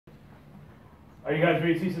Are you guys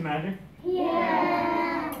ready to see some magic?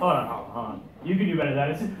 Yeah. Hold on. You can do better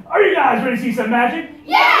than that. Are you guys ready to see some magic?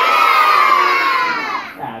 Yeah.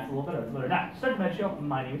 That's a little better. Now, start the magic show.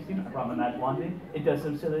 My name is Steve. I brought my magic wand in. It does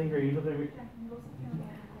some silly things.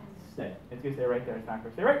 Stay. It's gonna stay right there. It's not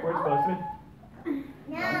gonna stay right where it's supposed to be.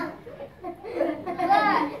 No.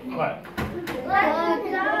 What? Look.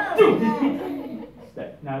 Stay.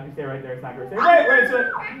 Now if you stay right there, it's not gonna stay right where it's supposed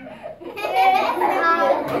to.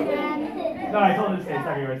 No, I told it to stay. It's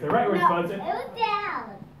not gonna stay right where it's supposed to. It was down.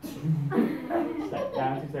 Stay.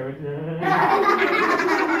 Down. Stay right there.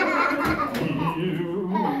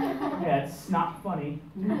 Yeah, it's not funny.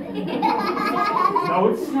 No,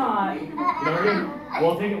 it's not. You know what we're doing?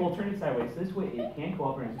 We'll take it. We'll turn it sideways. This way it can't go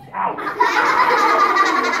up and it's out.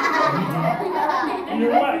 And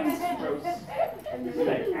your legs. Gross.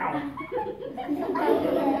 Stay. Ow.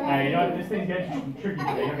 Alright, you know what? This thing's getting tricky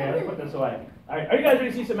today. Okay, let's put this away. Alright, are you guys ready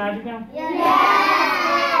to see some magic now?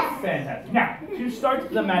 Yes. Fantastic. Now, to start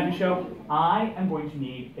the magic show, I am going to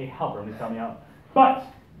need a helper. I'm going to tell me how. But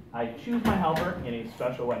I choose my helper in a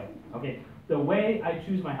special way. Okay, the way I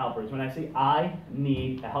choose my helper is when I say I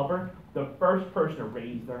need a helper, the first person to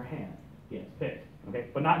raise their hand gets picked. Okay,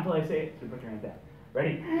 but not until I say it, so put your hand down.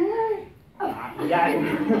 Ready? Yeah.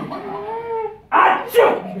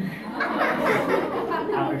 Achoo!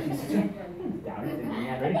 Down.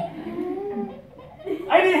 Ready?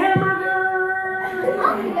 I need hamburger!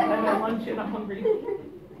 I'm at lunch and I'm hungry.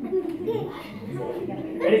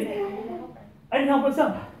 Ready? I need help. What's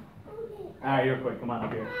up? Alright, you're quick. Come on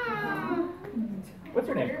up here. What's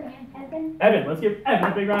your name? Evan. Evan. Let's give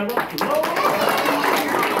Evan a big round of applause.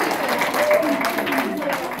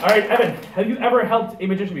 Alright, Evan. Have you ever helped a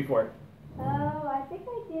magician before? Oh, I think I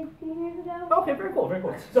did 2 years ago. Okay, very cool, very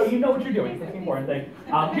cool. So you know what you're doing. That's the important thing.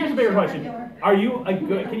 Here's a bigger question. Are you a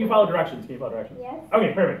good? Can you follow directions? Can you follow directions? Yes.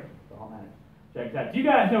 Okay, perfect. Check that. Do you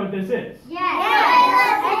guys know what this is? Yes.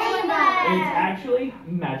 It's actually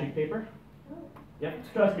magic paper. Yep,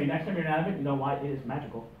 trust me, next time you're out of it, you know why it is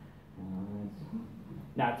magical.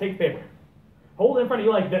 Now, take the paper. Hold it in front of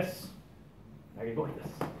you like this. Okay, go like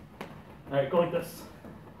this. All right, go like this.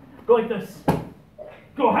 Go like this.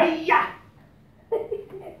 Go hi-ya!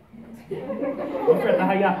 Don't forget the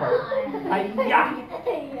hi-ya part. Hi-ya!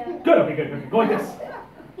 Good, okay, good. Go like this.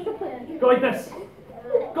 Go like this.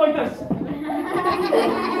 Go like this. All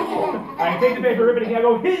right, take the paper, rip it again,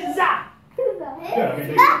 go hizza! Good, okay, take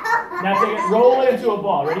it. Now take it, roll it into a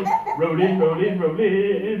ball. Ready? Roll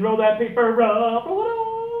in. Roll that paper up. Roll it up.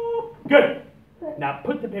 Good. Now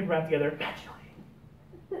put the paper back together magically.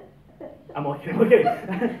 I'm looking.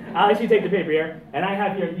 I actually take the paper here, and I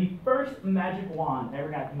have here the first magic wand I ever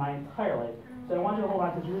got in my entire life. So I want you to hold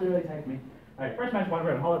on to this really tight to me. All right, first magic wand,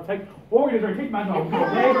 we're going to hold it tight. What we're going to do is take the magic wand, we're going to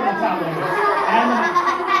go way from the top like this. And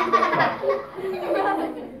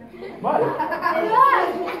what?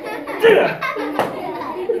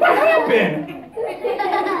 What happened?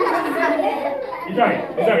 It's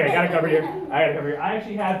okay. I got it covered here. I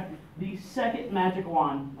actually have the second magic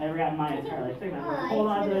wand I ever got in my entire life. Second magic wand. Hold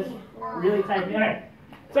on to this really tight. Okay.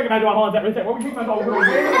 Second magic wand, hold on to that really tight. What we take my ball, we're going way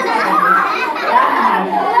to the top.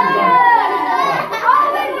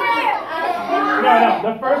 No.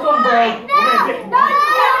 The first one broke. We're going to take.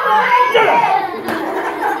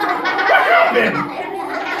 What happened?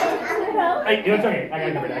 Hey, it's okay. I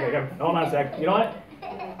got it covered. Hold on a sec. You know what?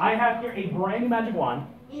 I have here a brand new magic wand,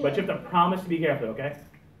 but you have to promise to be careful, okay?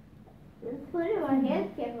 Just put it in my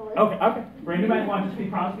hands carefully. Okay. Brand new magic wand, just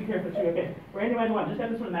promise to be careful too, okay? Brand new magic wand, just have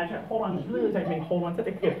this one match up. Hold on, just really tight to me. Hold on, tight.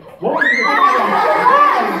 What we're going to do is the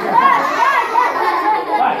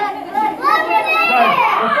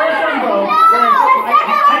first one broke. I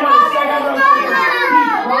know the second one broke.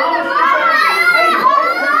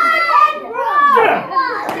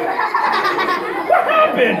 What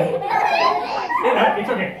happened? It's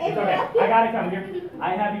okay. I got it covered here.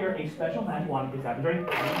 I have here a special magic wand if this happens. Ready?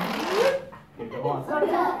 Okay, go on.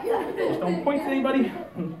 Just don't point to anybody.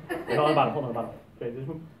 Wait, hold on the bottom. Okay, just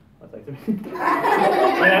move. One second. I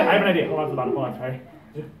have an idea. Hold on to the bottom. Sorry.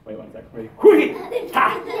 Wait 1 second. Ready? Ha!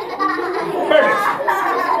 Perfect.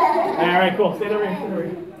 All right, cool. Stay over here.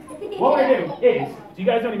 What we're going to do is, do you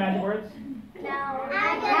guys know any magic words? No.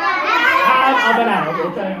 Have a banana. Okay,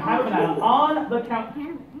 we're trying to have a banana on the count.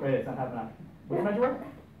 Wait, it's not have a banana. What's the magic word?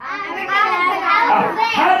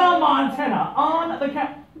 Hannah Montana on the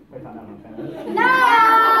count. Wait, it's not Hannah Montana.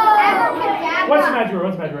 No. What's the magic word?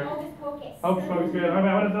 Hocus pocus. Good.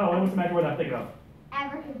 What's the magic word I'm thinking of?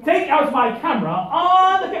 Take out my camera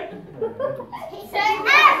on the camera.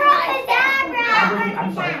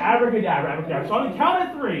 I'm sorry, abracadabra. So on the count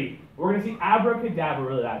of 3, we're going to see abracadabra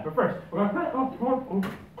really loud. But first, we're going to...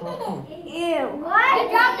 Ew.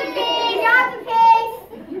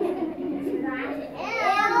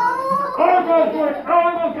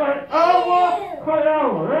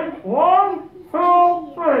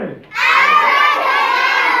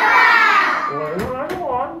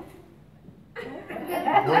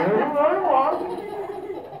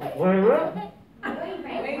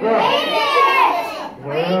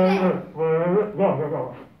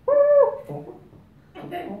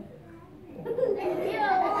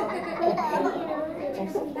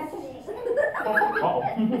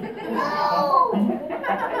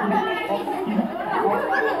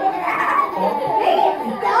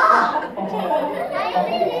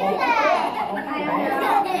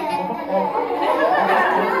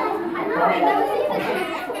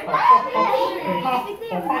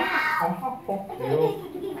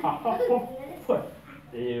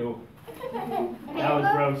 Ew. That was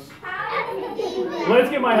gross. Let's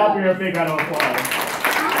give my helper here a big round of applause.